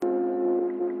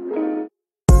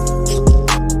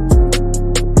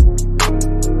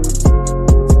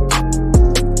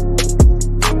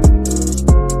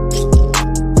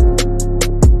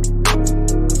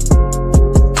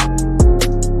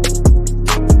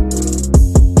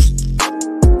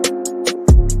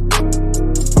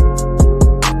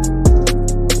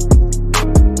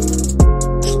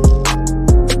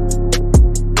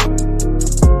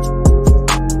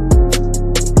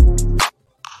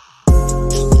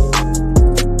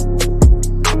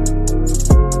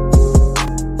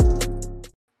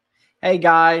Hey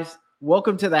guys,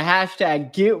 welcome to the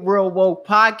hashtag Get Real Woke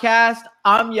podcast.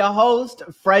 I'm your host,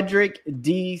 Frederick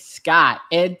D. Scott,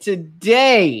 and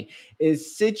today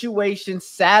is Situation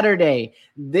Saturday.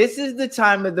 This is the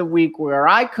time of the week where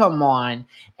I come on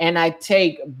and I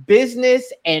take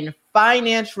business and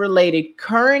finance related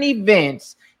current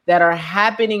events that are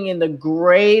happening in the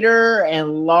greater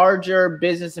and larger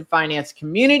business and finance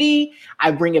community.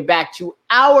 I bring it back to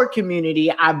our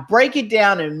community. I break it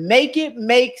down and make it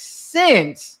make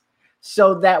sense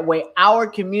so that way our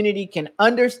community can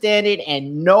understand it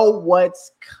and know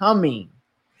what's coming.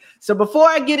 So before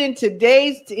I get into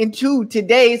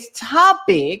today's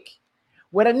topic,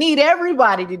 what I need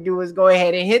everybody to do is go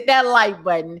ahead and hit that like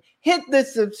button, hit the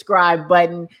subscribe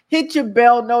button, hit your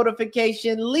bell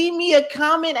notification, leave me a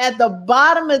comment at the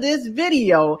bottom of this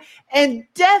video, and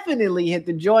definitely hit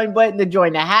the join button to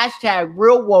join the hashtag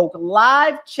Real Woke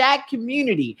live chat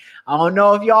community. I don't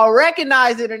know if y'all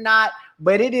recognize it or not,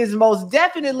 but it is most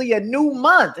definitely a new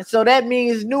month. So that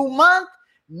means new month,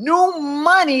 new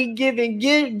money getting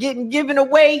given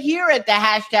away here at the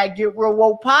hashtag Get Real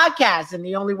Woke podcast. And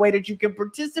the only way that you can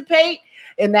participate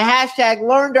in the hashtag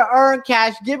Learn to Earn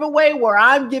Cash giveaway, where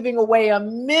I'm giving away a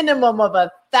minimum of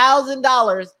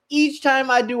 $1,000 each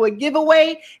time I do a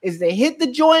giveaway, is to hit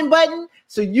the join button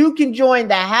so you can join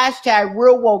the hashtag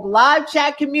Real Woke live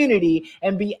chat community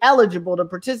and be eligible to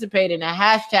participate in a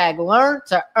hashtag Learn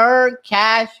to Earn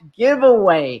Cash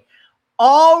giveaway.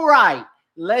 All right.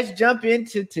 Let's jump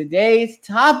into today's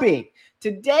topic.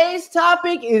 Today's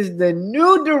topic is the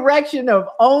new direction of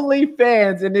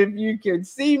OnlyFans. And if you can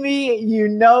see me, you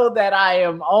know that I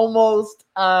am almost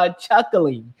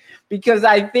chuckling because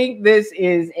I think this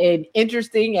is an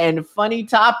interesting and funny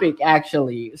topic,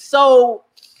 actually. So,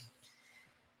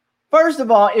 first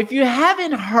of all, if you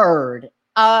haven't heard,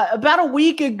 about a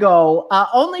week ago,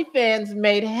 OnlyFans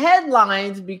made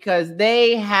headlines because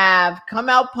they have come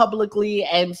out publicly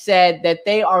and said that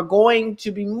they are going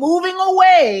to be moving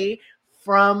away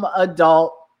from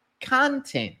adult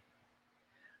content,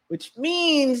 which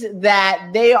means that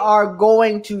they are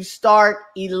going to start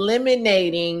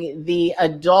eliminating the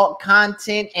adult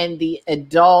content and the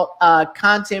adult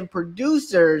content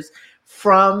producers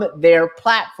from their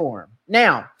platform.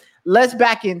 Now, let's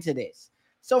back into this.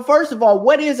 So first of all,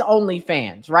 what is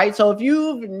OnlyFans, right? So if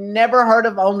you've never heard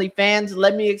of OnlyFans,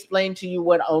 let me explain to you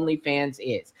what OnlyFans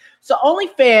is. So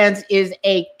OnlyFans is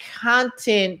a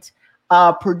content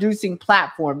producing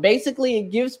platform. Basically,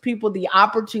 it gives people the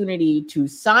opportunity to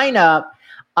sign up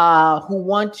who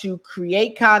want to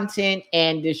create content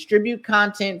and distribute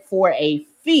content for a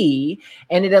fee,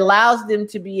 and it allows them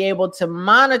to be able to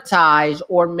monetize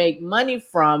or make money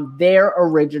from their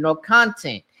original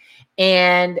content.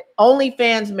 And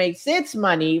OnlyFans makes its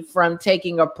money from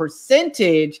taking a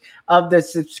percentage of the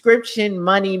subscription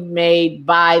money made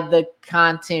by the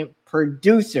content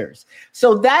producers.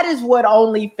 So that is what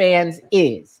OnlyFans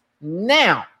is.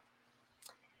 Now,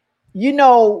 you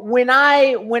know, when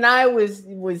I was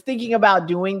thinking about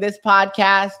doing this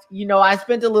podcast, you know, I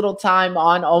spent a little time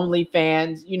on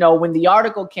OnlyFans. You know, when the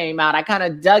article came out, I kind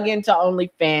of dug into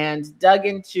OnlyFans, dug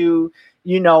into,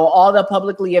 you know, all the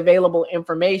publicly available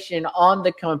information on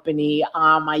the company.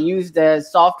 I used the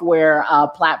software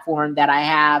platform that I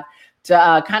have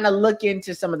to kind of look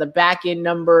into some of the back end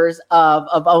numbers of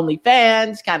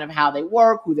OnlyFans, kind of how they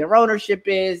work, who their ownership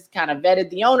is, kind of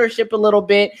vetted the ownership a little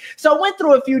bit. So I went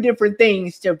through a few different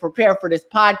things to prepare for this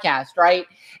podcast, right?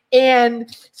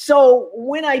 And so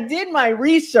when I did my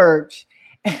research,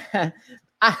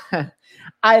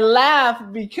 I laugh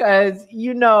because,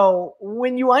 you know,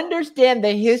 when you understand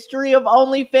the history of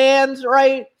OnlyFans,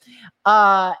 right,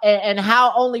 and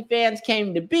how OnlyFans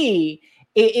came to be,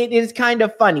 it is kind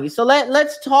of funny. So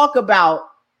let's talk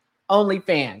about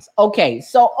OnlyFans. Okay,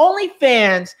 so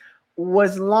OnlyFans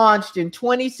was launched in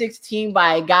 2016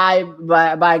 by a guy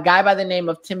by the name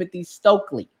of Timothy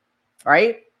Stokely,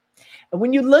 right? And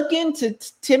when you look into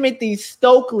Timothy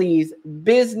Stokely's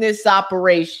business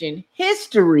operation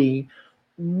history,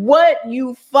 what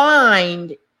you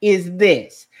find is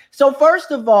this. So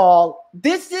first of all,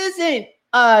 this isn't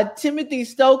Timothy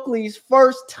Stokely's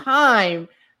first time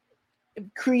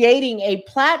creating a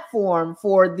platform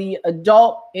for the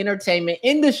adult entertainment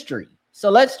industry. So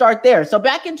let's start there. So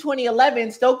back in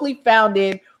 2011, Stokely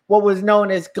founded what was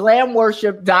known as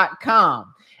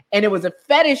glamworship.com, and it was a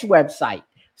fetish website.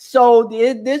 So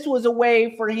this was a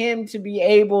way for him to be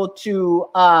able to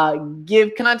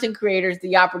give content creators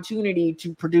the opportunity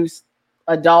to produce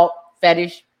adult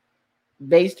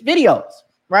fetish-based videos,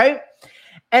 right?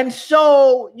 And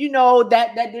so, you know,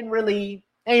 that didn't really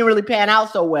ain't really pan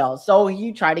out so well. So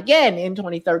he tried again in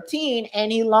 2013,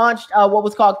 and he launched what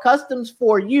was called Customs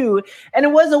for You. And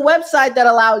it was a website that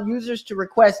allowed users to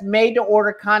request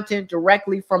made-to-order content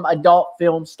directly from adult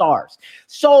film stars.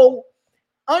 So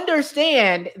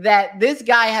understand that this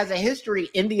guy has a history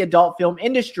in the adult film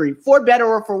industry, for better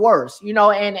or for worse,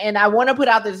 and I want to put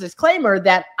out this disclaimer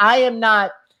that I am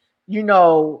not,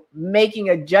 making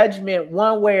a judgment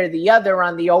one way or the other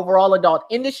on the overall adult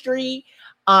industry,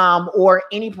 or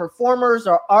any performers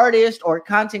or artists or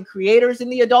content creators in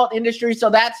the adult industry. So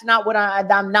that's not what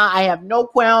I'm not. I have no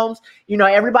qualms.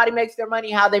 Everybody makes their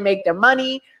money how they make their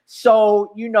money.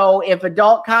 So, if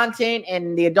adult content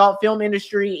and the adult film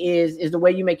industry is the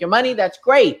way you make your money, that's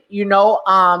great, and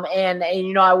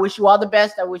I wish you all the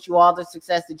best. I wish you all the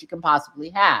success that you can possibly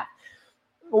have.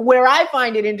 Where I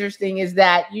find it interesting is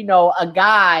that, a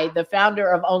guy, the founder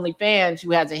of OnlyFans,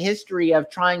 who has a history of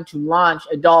trying to launch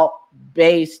adult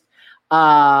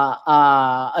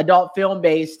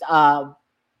film-based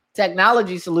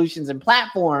technology solutions and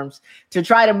platforms to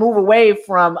try to move away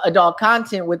from adult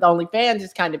content with OnlyFans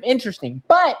is kind of interesting.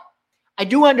 But I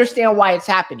do understand why it's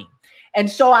happening. And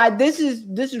so this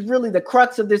is really the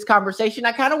crux of this conversation.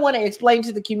 I kind of want to explain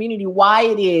to the community why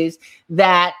it is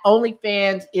that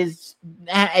OnlyFans is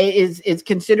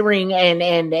considering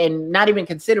and not even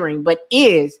considering, but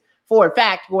is for a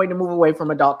fact going to move away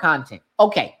from adult content.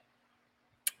 Okay.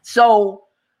 So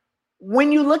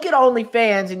when you look at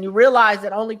OnlyFans and you realize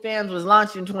that OnlyFans was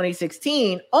launched in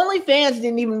 2016, OnlyFans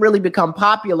didn't even really become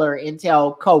popular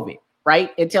until COVID.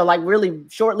 Right? Until like really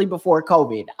shortly before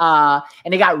COVID.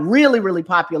 And it got really, really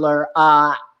popular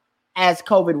as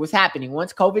COVID was happening.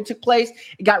 Once COVID took place,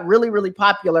 it got really, really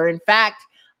popular. In fact,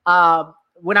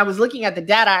 when I was looking at the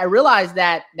data, I realized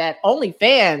that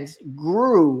OnlyFans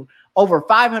grew over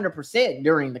 500%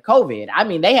 during the COVID. I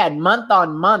mean, they had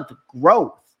month-on-month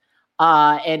growth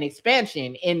and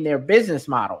expansion in their business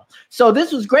model. So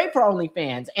this was great for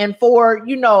OnlyFans. And for,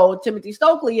 Timothy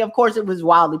Stokely, of course, it was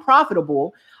wildly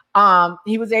profitable.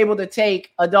 He was able to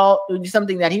take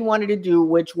something that he wanted to do,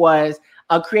 which was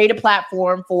create a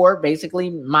platform for basically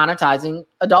monetizing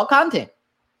adult content.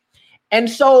 And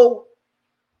so,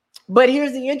 but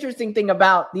here's the interesting thing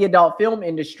about the adult film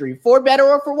industry, for better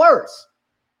or for worse.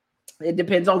 It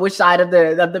depends on which side of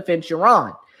the fence you're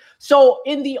on. So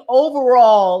in the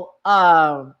overall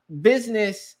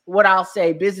business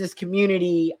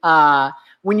community,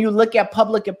 when you look at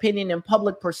public opinion and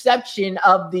public perception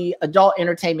of the adult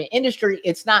entertainment industry,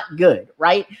 it's not good,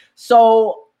 right?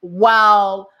 So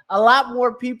while a lot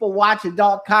more people watch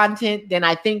adult content than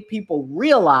I think people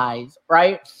realize,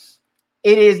 right?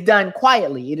 It is done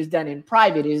quietly. It is done in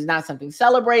private. It is not something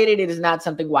celebrated. It is not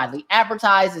something widely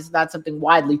advertised. It's not something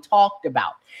widely talked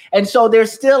about. And so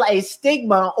there's still a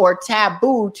stigma or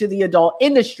taboo to the adult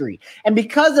industry. And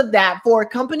because of that, for a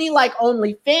company like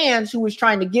OnlyFans, who is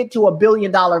trying to get to $1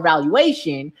 billion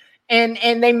valuation,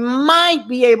 and they might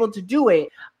be able to do it,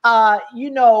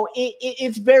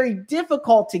 it's very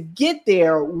difficult to get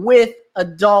there with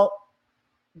adult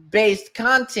based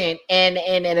content and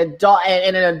an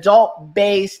adult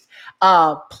based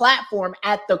platform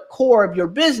at the core of your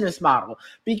business model.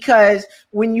 Because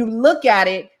when you look at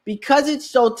it, because it's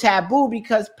so taboo,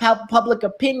 because public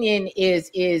opinion is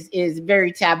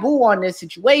very taboo on this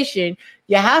situation,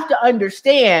 you have to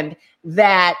understand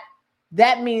that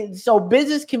means, so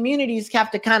business communities have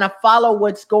to kind of follow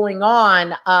what's going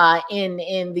on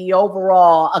in the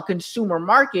overall consumer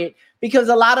market, because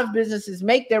a lot of businesses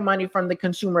make their money from the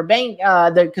consumer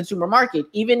market.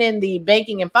 Even in the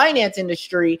banking and finance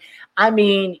industry, I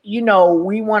mean,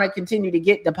 we want to continue to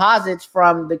get deposits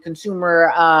from the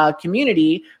consumer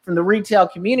community, from the retail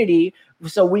community,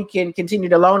 so we can continue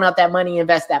to loan out that money,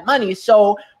 invest that money.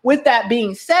 So with that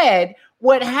being said,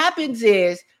 what happens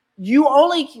is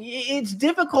it's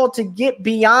difficult to get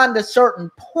beyond a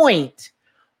certain point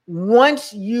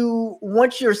once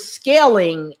you're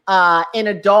scaling an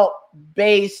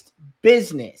adult-based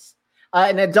business,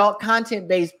 an adult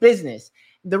content-based business.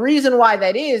 The reason why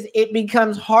that is, it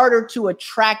becomes harder to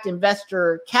attract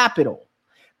investor capital.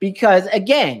 Because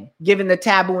again, given the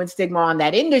taboo and stigma on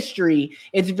that industry,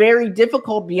 it's very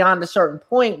difficult beyond a certain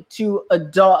point to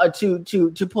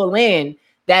pull in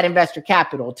that investor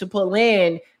capital, to pull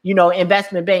in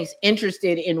investment banks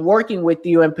interested in working with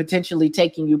you and potentially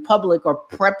taking you public or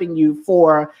prepping you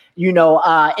for,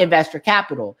 investor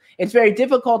capital. It's very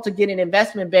difficult to get an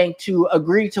investment bank to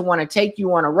agree to want to take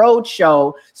you on a road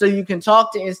show so you can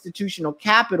talk to institutional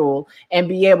capital and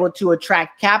be able to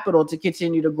attract capital to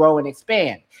continue to grow and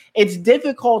expand. It's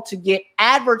difficult to get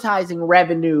advertising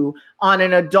revenue on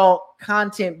an adult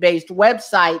content-based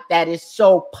website that is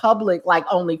so public like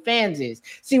OnlyFans is.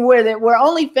 See, where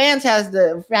OnlyFans has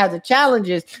the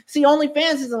challenges. See,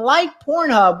 OnlyFans isn't like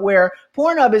Pornhub, where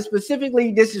Pornhub is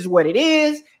specifically, this is what it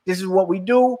is, this is what we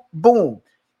do, boom.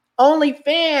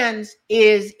 OnlyFans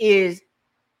is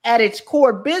at its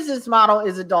core business model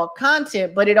is adult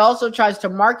content, but it also tries to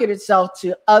market itself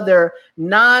to other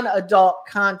non-adult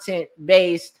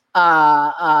content-based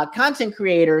content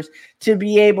creators to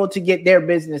be able to get their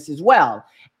business as well.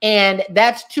 And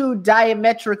that's two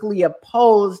diametrically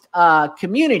opposed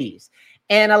communities.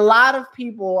 And a lot of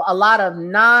people, a lot of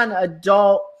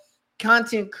non-adult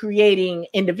content creating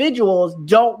individuals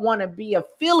don't want to be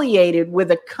affiliated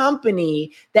with a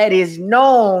company that is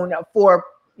known for,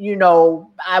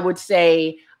 I would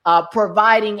say,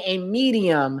 providing a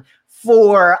medium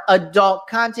for adult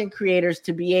content creators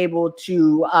to be able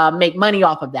to make money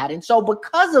off of that. And so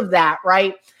because of that,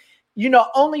 right,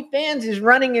 OnlyFans is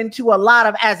running into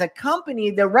as a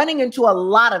company, they're running into a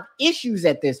lot of issues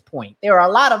at this point. There are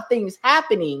a lot of things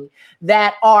happening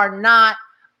that are not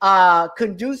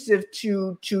conducive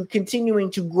to continuing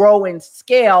to grow and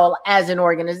scale as an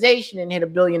organization and hit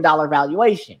 $1 billion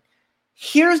valuation.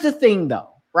 Here's the thing though,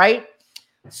 right?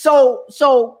 So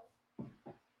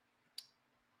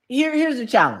here's the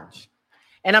challenge.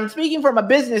 And I'm speaking from a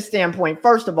business standpoint,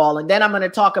 first of all, and then I'm going to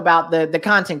talk about the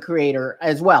content creator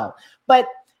as well. But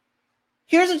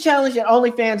here's a challenge that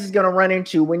OnlyFans is going to run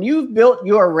into. When you've built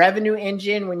your revenue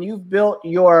engine, when you've built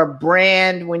your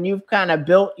brand, when you've kind of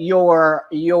built your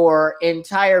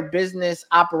entire business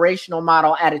operational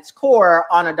model at its core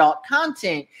on adult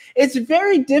content, it's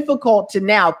very difficult to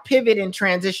now pivot and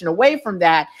transition away from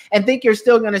that and think you're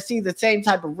still going to see the same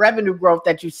type of revenue growth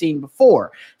that you've seen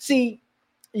before. See,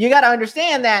 you got to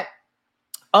understand that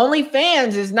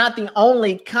OnlyFans is not the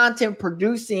only content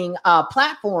producing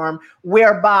platform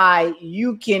whereby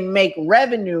you can make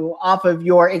revenue off of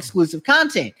your exclusive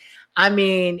content. I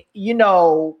mean,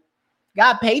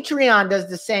 Patreon does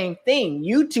the same thing.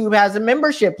 YouTube has a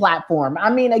membership platform. I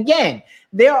mean, again,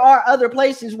 there are other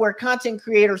places where content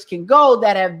creators can go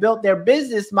that have built their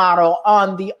business model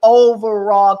on the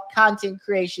overall content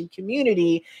creation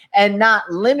community and not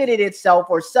limited itself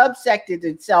or subsected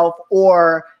itself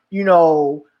or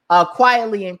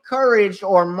quietly encouraged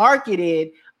or marketed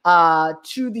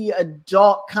to the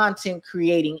adult content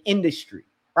creating industry,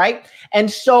 right? And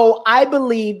so I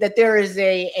believe that there is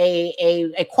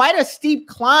a quite a steep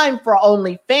climb for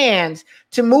OnlyFans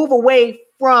to move away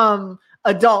from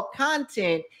adult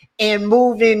content and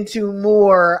move into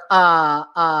more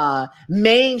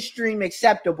mainstream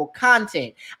acceptable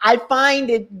content. I find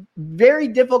it very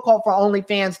difficult for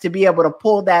OnlyFans to be able to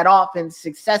pull that off and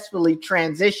successfully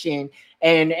transition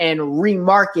and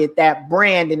remarket that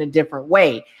brand in a different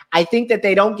way. I think that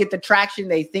they don't get the traction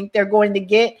they think they're going to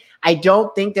get. I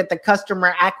don't think that the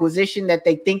customer acquisition that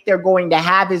they think they're going to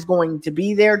have is going to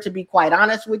be there, to be quite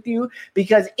honest with you,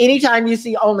 because anytime you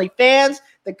see OnlyFans,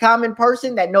 the common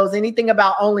person that knows anything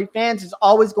about OnlyFans is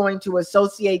always going to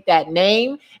associate that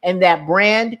name and that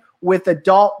brand with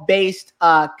adult-based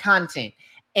content.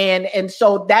 And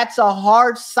so that's a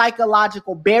hard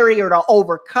psychological barrier to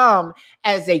overcome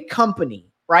as a company,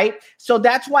 right? So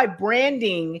that's why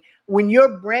branding, when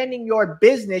you're branding your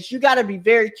business, you got to be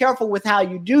very careful with how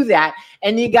you do that.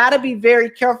 And you got to be very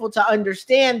careful to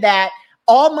understand that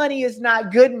all money is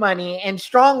not good money, and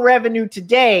strong revenue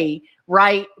today,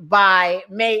 right,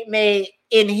 may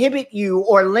inhibit you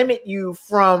or limit you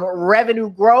from revenue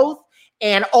growth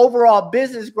and overall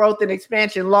business growth and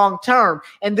expansion long term.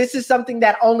 And this is something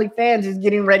that OnlyFans is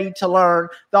getting ready to learn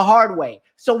the hard way.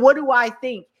 So what do I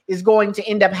think is going to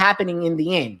end up happening in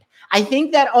the end? I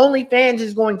think that OnlyFans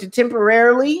is going to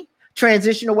temporarily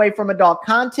transition away from adult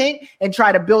content and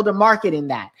try to build a market in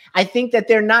that. I think that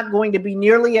they're not going to be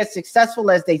nearly as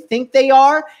successful as they think they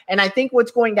are. And I think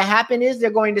what's going to happen is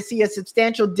they're going to see a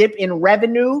substantial dip in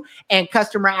revenue and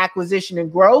customer acquisition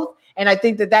and growth. And I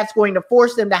think that that's going to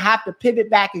force them to have to pivot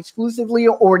back exclusively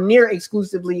or near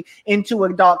exclusively into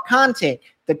adult content.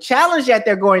 The challenge that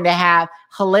they're going to have,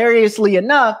 hilariously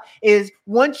enough, is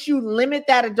once you limit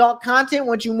that adult content,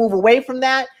 once you move away from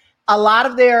that, a lot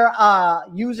of their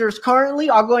users currently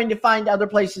are going to find other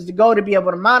places to go to be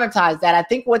able to monetize that. I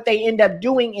think what they end up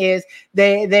doing is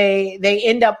they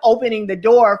end up opening the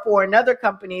door for another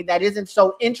company that isn't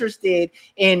so interested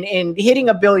in hitting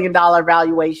 $1 billion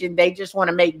valuation. They just want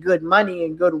to make good money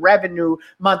and good revenue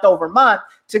month over month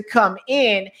to come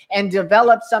in and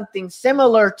develop something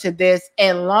similar to this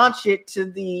and launch it to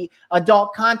the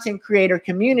adult content creator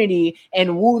community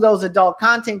and woo those adult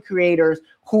content creators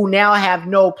who now have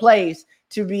no place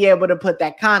to be able to put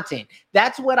that content.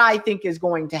 That's what I think is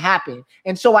going to happen.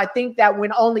 And so I think that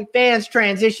when OnlyFans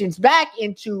transitions back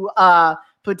into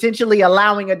potentially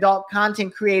allowing adult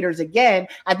content creators again,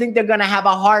 I think they're going to have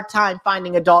a hard time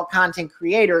finding adult content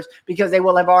creators because they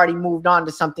will have already moved on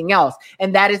to something else.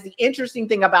 And that is the interesting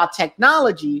thing about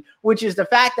technology, which is the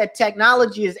fact that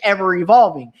technology is ever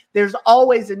evolving. There's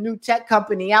always a new tech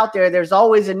company out there. There's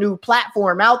always a new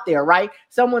platform out there, right?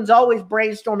 Someone's always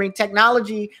brainstorming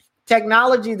technology,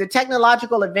 the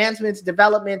technological advancements,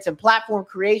 developments, and platform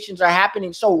creations are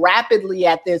happening so rapidly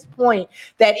at this point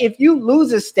that if you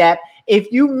lose a step,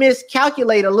 if you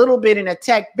miscalculate a little bit in a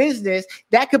tech business,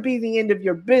 that could be the end of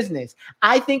your business.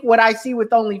 I think what I see with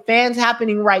OnlyFans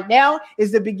happening right now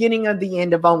is the beginning of the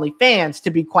end of OnlyFans,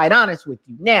 to be quite honest with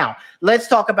you. Now, let's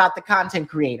talk about the content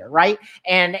creator, right?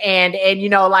 And you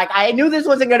know, like, I knew this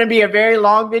wasn't going to be a very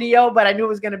long video, but I knew it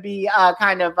was going to be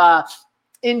kind of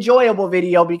enjoyable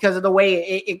video because of the way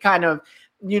it kind of,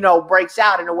 you know, breaks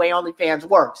out in the way OnlyFans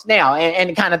works now,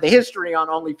 and kind of the history on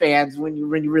OnlyFans when you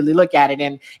really look at it,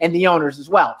 and the owners as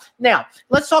well. Now,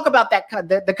 let's talk about that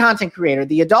the content creator,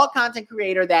 the adult content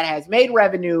creator that has made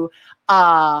revenue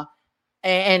and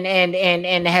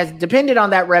has depended on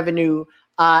that revenue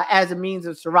as a means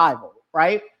of survival,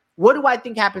 right? What do I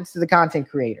think happens to the content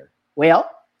creator? Well,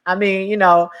 I mean, you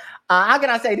know, how can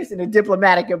I say this in a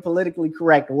diplomatic and politically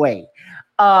correct way?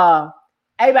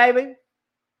 Hey, baby.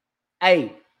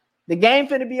 Hey, the game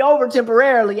finna be over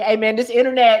temporarily. Hey, man, this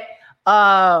internet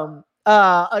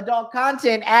adult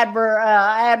content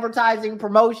advertising,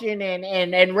 promotion,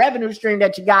 and revenue stream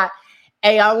that you got,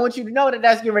 hey, I want you to know that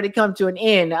that's getting ready to come to an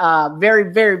end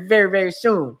very, very, very, very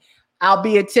soon.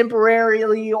 Albeit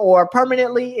temporarily or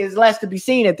permanently is less to be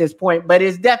seen at this point, but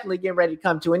it's definitely getting ready to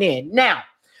come to an end. Now,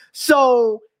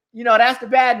 so, you know, that's the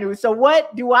bad news. So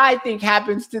what do I think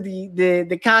happens to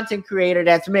the content creator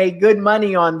that's made good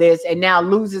money on this and now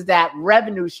loses that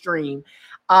revenue stream?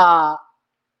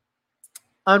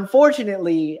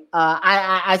 Unfortunately,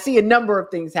 I see a number of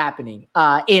things happening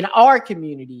in our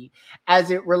community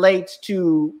as it relates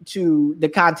to the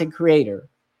content creator.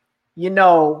 You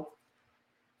know,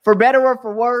 for better or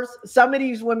for worse, some of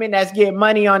these women that's getting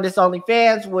money on this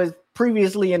OnlyFans was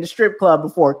previously in the strip club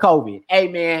before COVID. Hey,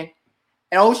 man.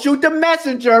 Don't shoot the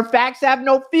messenger. Facts have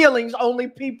no feelings. Only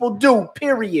people do,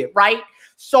 period, right?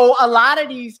 So a lot of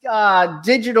these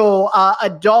digital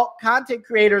adult content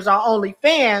creators on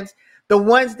OnlyFans, the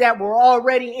ones that were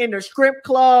already in the strip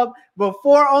club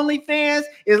before OnlyFans,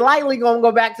 is likely going to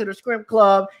go back to the strip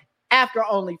club after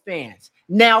OnlyFans.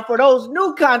 Now, for those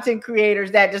new content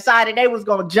creators that decided they was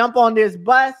going to jump on this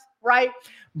bus, right,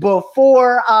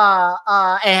 before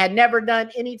and had never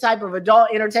done any type of adult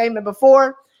entertainment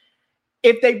before,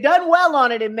 if they've done well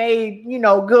on it and made, you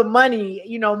know, good money,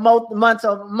 you know, month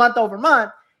over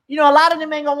month, you know, a lot of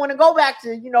them ain't gonna want to go back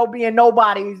to, you know, being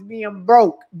nobodies, being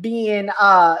broke, being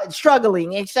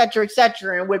struggling, et cetera, et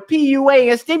cetera. And with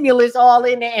PUA and stimulus all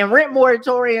in there and rent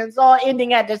moratoriums all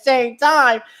ending at the same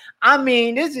time, I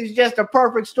mean, this is just a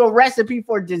perfect store recipe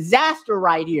for disaster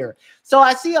right here. So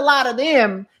I see a lot of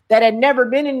them that had never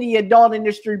been in the adult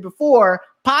industry before,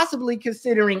 possibly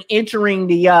considering entering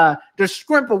the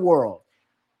scrimper world.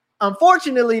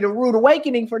 Unfortunately, the rude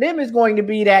awakening for them is going to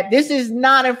be that this is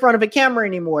not in front of a camera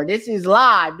anymore. This is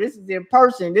live. This is in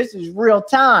person. This is real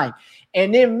time.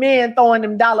 And then men throwing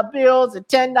them dollar bills or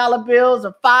 $10 bills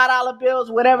or $5 bills,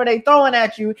 whatever they throwing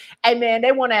at you. Hey, man,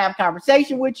 they want to have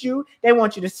conversation with you. They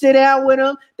want you to sit down with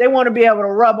them. They want to be able to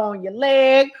rub on your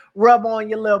leg, rub on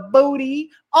your little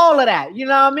booty, all of that. You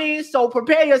know what I mean? So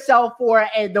prepare yourself for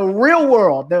the real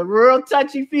world, the real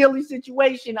touchy-feely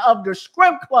situation of the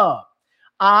scrimp club.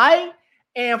 All right.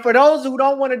 And for those who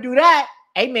don't want to do that,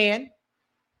 amen,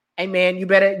 you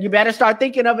better start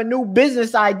thinking of a new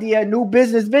business idea, a new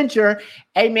business venture.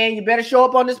 Amen. You better show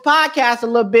up on this podcast a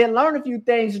little bit, learn a few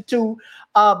things or two,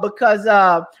 because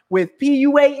with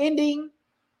PUA ending,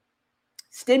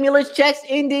 stimulus checks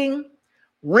ending,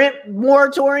 rent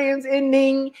moratoriums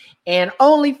ending, and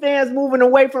OnlyFans moving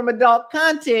away from adult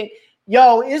content,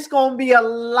 yo, it's going to be a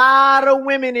lot of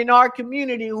women in our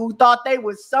community who thought they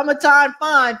was summertime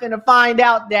fine finna find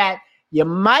out that you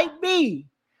might be,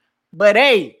 but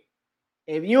hey,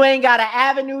 If you ain't got an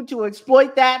avenue to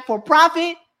exploit that for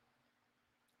profit,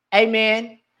 hey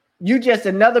man, you just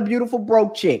another beautiful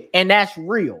broke chick. And that's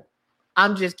real.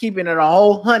 I'm just keeping it a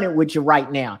whole 100 with you right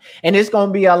now. And it's going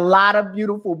to be a lot of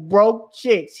beautiful broke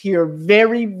chicks here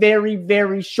very, very,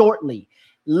 very shortly.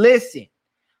 Listen,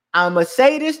 I'm going to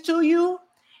say this to you,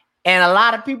 and a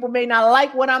lot of people may not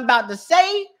like what I'm about to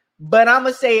say, but I'm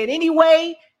going to say it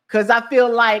anyway, because I feel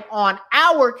like on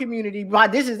our community,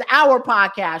 this is our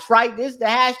podcast, right? This is the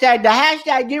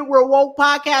hashtag Get Real Woke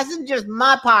podcast. This is just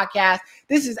my podcast.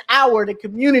 This is the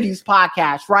community's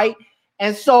podcast, right?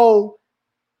 And so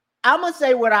I'm going to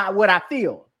say what I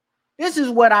feel. This is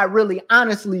what I really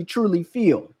honestly, truly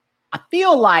feel. I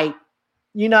feel like,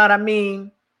 you know what I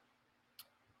mean?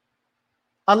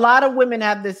 A lot of women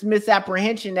have this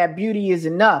misapprehension that beauty is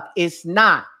enough. It's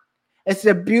not. It's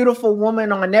a beautiful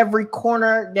woman on every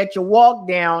corner that you walk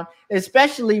down,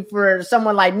 especially for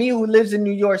someone like me who lives in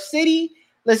New York City.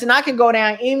 Listen, I can go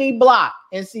down any block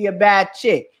and see a bad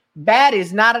chick. Bad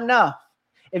is not enough.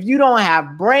 If you don't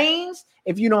have brains,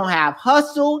 if you don't have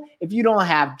hustle, if you don't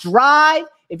have drive,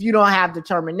 if you don't have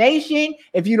determination,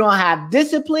 if you don't have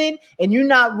discipline, and you're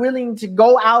not willing to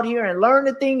go out here and learn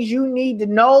the things you need to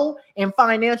know in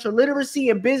financial literacy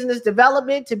and business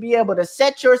development to be able to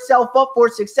set yourself up for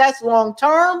success long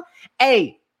term,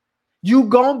 hey, you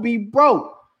gonna be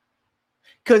broke.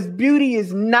 Because beauty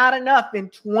is not enough in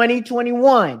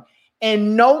 2021.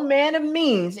 And no man of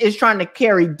means is trying to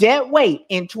carry dead weight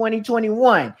in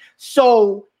 2021.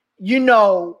 So, you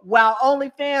know, while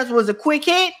OnlyFans was a quick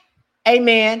hit, hey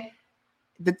man,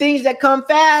 the things that come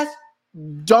fast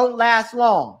don't last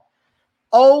long.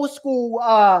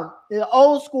 The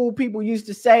old school people used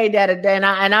to say that, and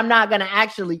I'm not going to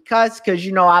actually cuss because,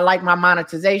 you know, I like my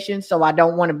monetization, so I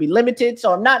don't want to be limited.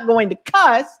 So I'm not going to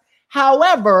cuss.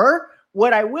 However,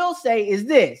 what I will say is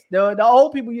this. The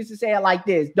old people used to say it like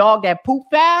this: dog that poop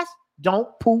fast, don't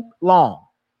poop long.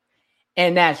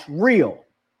 And that's real.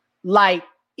 Like,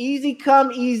 easy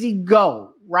come, easy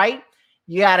go, right?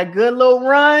 You had a good little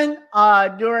run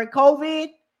during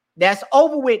COVID. That's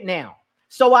over with now.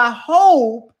 So I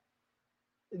hope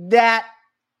that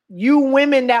you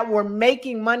women that were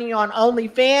making money on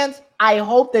OnlyFans, I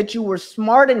hope that you were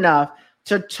smart enough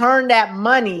to turn that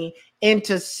money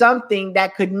into something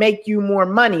that could make you more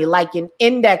money, like an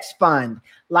index fund,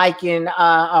 like in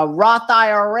a Roth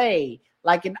IRA,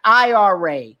 like an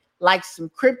IRA, like some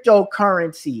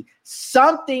cryptocurrency,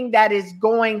 something that is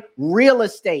going real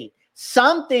estate,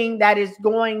 something that is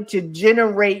going to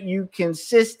generate you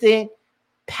consistent,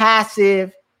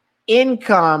 passive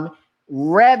income,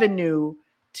 revenue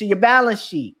to your balance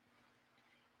sheet.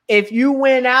 If you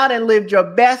went out and lived your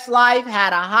best life,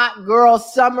 had a hot girl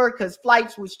summer because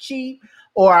flights was cheap,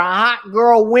 or a hot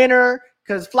girl winter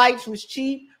because flights was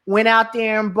cheap, went out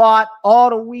there and bought all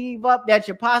the weave up that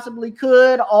you possibly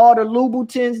could, all the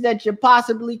Louboutins that you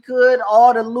possibly could,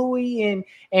 all the Louis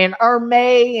and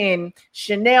Hermes and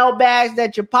Chanel bags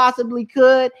that you possibly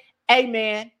could, hey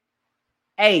man,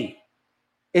 hey,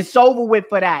 it's over with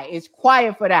for that. It's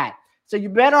quiet for that. So you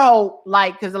better hope,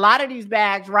 like, because a lot of these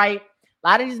bags, right? A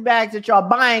lot of these bags that y'all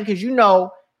buying, because you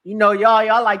know,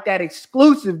 y'all like that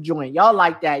exclusive joint. Y'all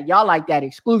like that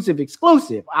exclusive.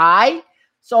 All right.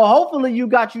 So hopefully you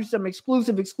got you some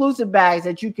exclusive bags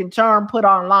that you can put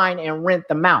online and rent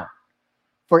them out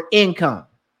for income.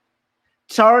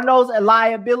 Turn those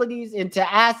liabilities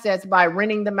into assets by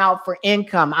renting them out for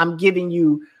income. I'm giving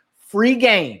you free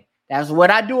game. That's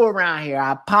what I do around here.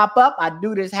 I pop up, I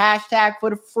do this hashtag for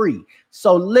the free.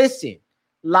 So listen,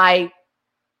 like,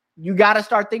 you got to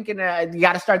start thinking. You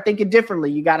got to start thinking differently.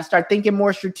 You got to start thinking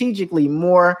more strategically,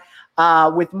 more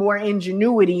with more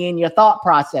ingenuity in your thought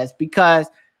process. Because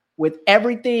with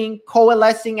everything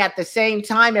coalescing at the same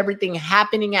time, everything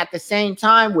happening at the same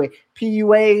time, with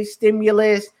PUA,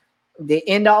 stimulus, the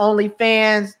end of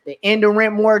OnlyFans, the end of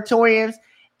rent moratoriums,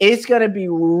 it's going to be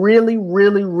really,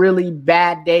 really, really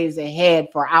bad days ahead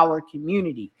for our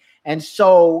community. And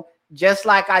so, just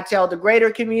like I tell the greater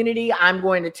community, I'm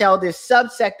going to tell this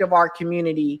subsect of our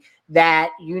community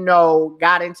that, you know,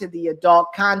 got into the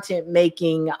adult content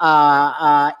making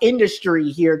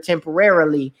industry here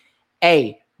temporarily.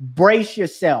 Hey, brace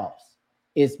yourselves.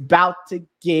 It's about to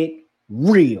get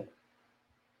real.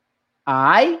 All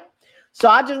right. So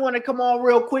I just want to come on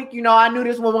real quick. You know, I knew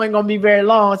this one wasn't going to be very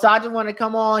long. So I just want to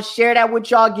come on, share that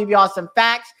with y'all, give y'all some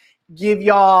facts, give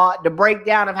y'all the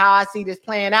breakdown of how I see this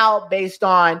playing out based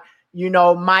on, you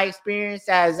know, my experience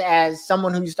as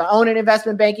someone who used to own an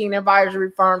investment banking and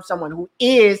advisory firm, someone who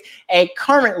is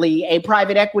currently a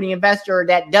private equity investor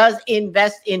that does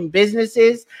invest in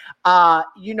businesses.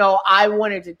 You know, I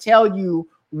wanted to tell you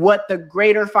what the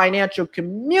greater financial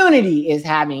community is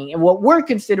having and what we're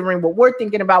considering, what we're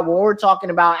thinking about, what we're talking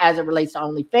about as it relates to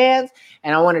OnlyFans.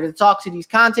 And I wanted to talk to these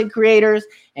content creators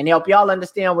and help y'all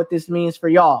understand what this means for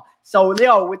y'all. So,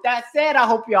 with that said, I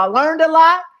hope y'all learned a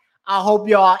lot. I hope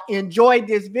y'all enjoyed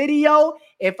this video.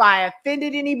 If I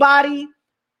offended anybody,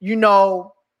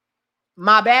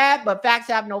 my bad, but facts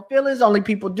have no feelings. Only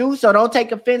people do. So don't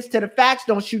take offense to the facts.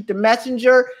 Don't shoot the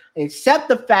messenger. Accept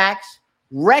the facts.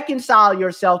 Reconcile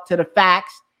yourself to the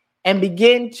facts and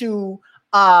begin to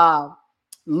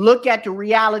look at the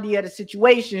reality of the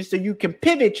situation so you can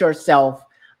pivot yourself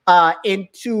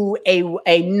into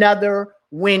another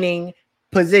winning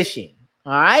position.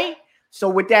 All right. So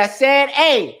with that said,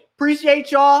 hey,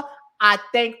 appreciate y'all. I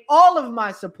thank all of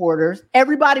my supporters,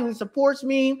 everybody who supports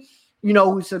me,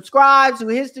 who subscribes, who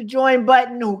hits the join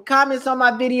button, who comments on my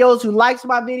videos, who likes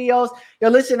my videos.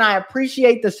 Listen, I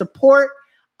appreciate the support.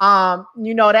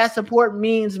 That support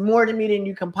means more to me than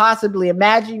you can possibly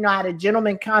imagine. I had a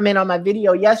gentleman comment on my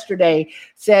video yesterday,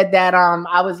 said that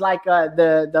I was like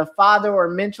the father or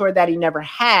mentor that he never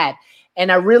had.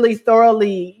 And I really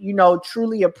thoroughly,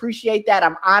 truly appreciate that.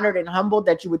 I'm honored and humbled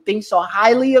that you would think so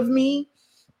highly of me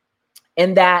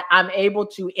and that I'm able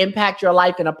to impact your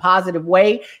life in a positive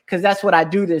way, because that's what I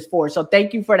do this for. So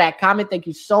thank you for that comment. Thank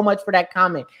you so much for that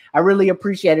comment. I really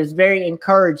appreciate it. It's very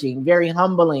encouraging, very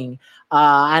humbling.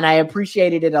 And I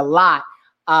appreciated it a lot.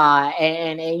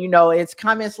 And it's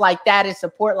comments like that, it's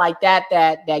support like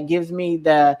that gives me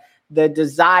the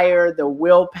desire, the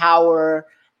willpower,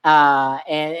 and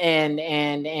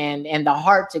the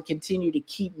heart to continue to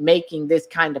keep making this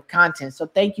kind of content. So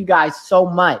thank you guys so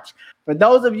much. For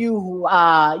those of you who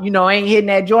ain't hitting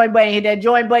that join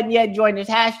button yet, join this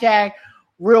hashtag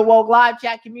Real Woke Live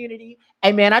Chat community.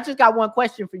 Hey man, I just got one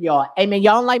question for y'all. Hey man,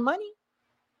 y'all don't like money?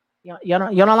 You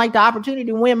don't like the opportunity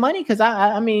to win money? Because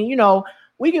I mean,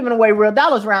 we giving away real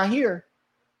dollars around here.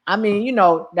 I mean,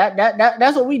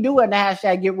 that's what we do in the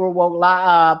hashtag Get Real Woke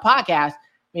Live podcast.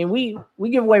 I mean, we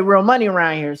give away real money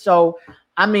around here. So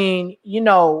I mean,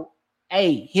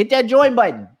 hey, hit that join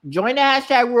button. Join the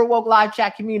hashtag Real Woke Live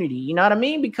Chat community. You know what I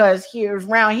mean? Because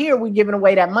around here, we're giving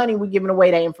away that money. We're giving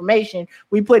away that information.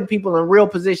 We putting people in real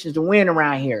positions to win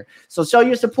around here. So show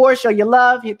your support, show your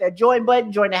love, hit that join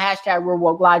button, join the hashtag Real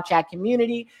Woke Live Chat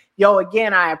community.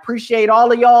 Again, I appreciate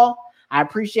all of y'all. I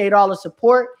appreciate all the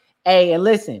support. Hey, and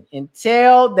listen,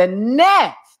 until the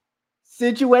next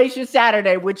Situation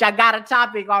Saturday, which I got a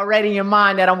topic already in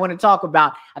mind that I want to talk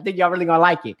about. I think y'all really gonna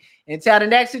like it. Until the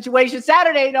next Situation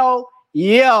Saturday, though,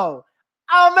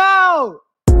 I'm out.